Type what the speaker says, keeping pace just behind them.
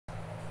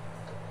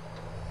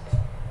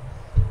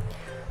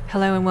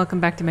Hello and welcome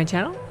back to my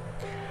channel.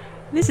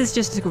 This is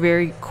just a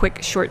very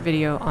quick short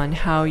video on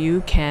how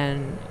you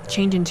can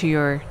change into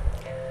your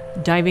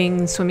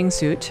diving swimming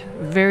suit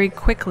very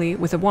quickly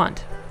with a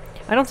wand.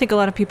 I don't think a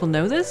lot of people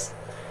know this,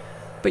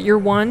 but your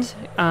wand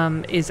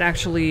is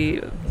actually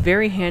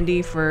very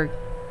handy for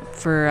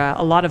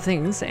a lot of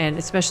things, and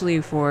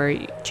especially for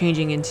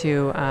changing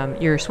into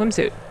your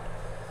swimsuit,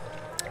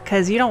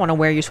 because you don't want to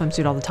wear your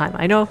swimsuit all the time.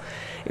 I know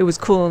it was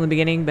cool in the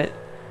beginning, but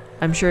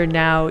I'm sure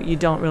now you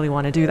don't really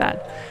want to do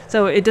that.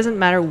 So it doesn't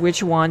matter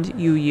which wand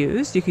you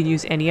use. You can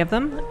use any of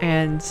them,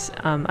 and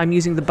I'm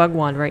using the bug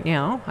wand right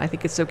now. I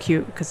think it's so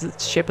cute because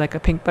it's shaped like a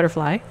pink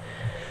butterfly.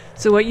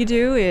 So what you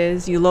do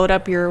is you load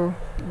up your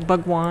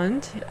bug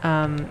wand,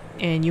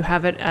 and you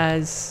have it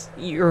as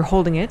you're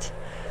holding it.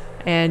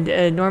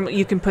 And normally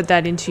you can put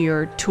that into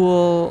your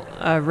tool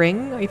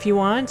ring if you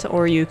want,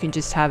 or you can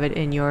just have it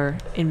in your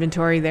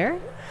inventory there.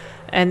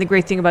 And the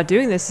great thing about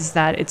doing this is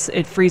that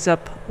it frees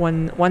up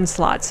one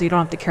slot, so you don't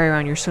have to carry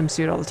around your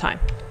swimsuit all the time.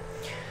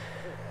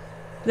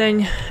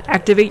 Then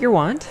activate your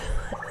wand,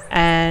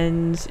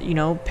 and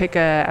pick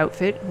a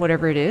outfit,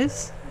 whatever it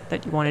is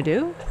that you want to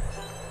do.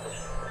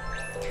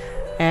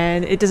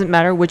 And it doesn't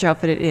matter which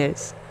outfit it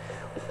is.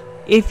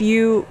 If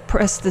you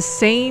press the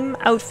same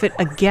outfit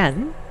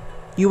again,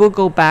 you will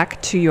go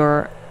back to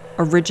your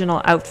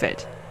original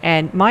outfit.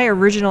 And my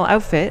original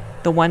outfit,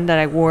 the one that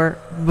I wore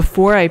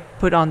before I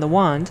put on the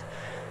wand,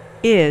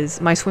 is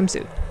my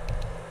swimsuit.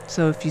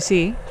 So if you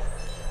see,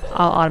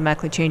 I'll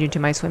automatically change into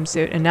my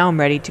swimsuit, and now I'm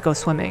ready to go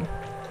swimming.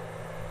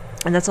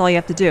 And that's all you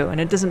have to do. And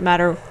it doesn't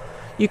matter,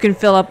 you can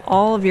fill up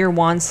all of your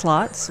wand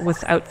slots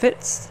with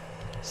outfits.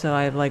 So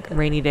I have like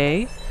rainy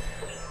day,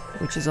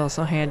 which is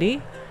also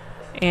handy.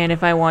 And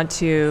if I want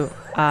to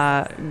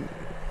run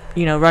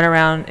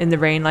around in the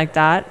rain like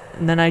that,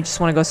 and then I just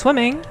want to go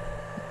swimming,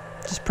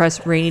 just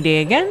press rainy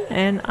day again,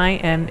 and I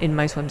am in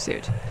my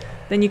swimsuit.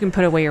 Then you can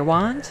put away your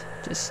wand,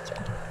 just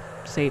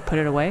say put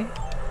it away,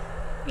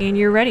 and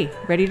you're ready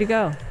to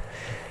go.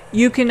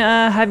 You can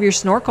have your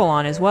snorkel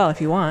on as well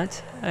if you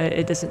want.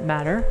 It doesn't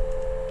matter,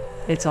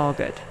 it's all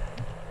good.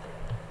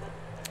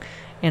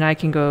 And I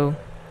can go,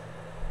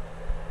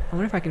 I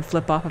wonder if I can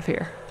flip off of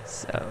here.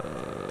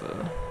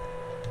 So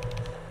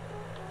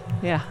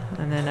yeah,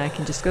 and then I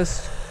can just go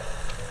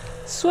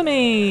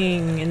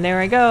swimming, and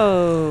there I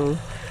go.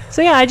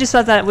 So yeah, I just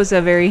thought that was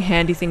a very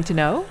handy thing to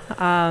know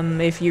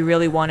if you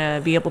really want to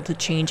be able to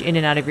change in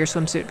and out of your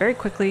swimsuit very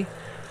quickly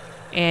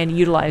and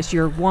utilize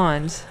your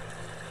wand,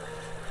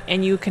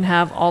 and you can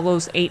have all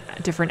those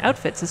 8 different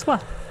outfits as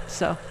well.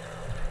 So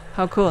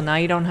how cool. Now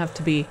you don't have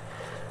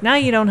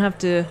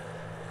to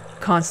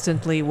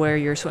constantly wear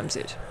your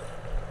swimsuit.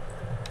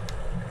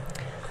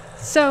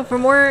 So for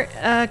more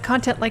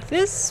content like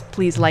this,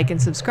 please like and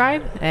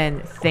subscribe,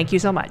 and thank you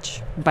so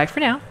much. Bye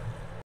for now.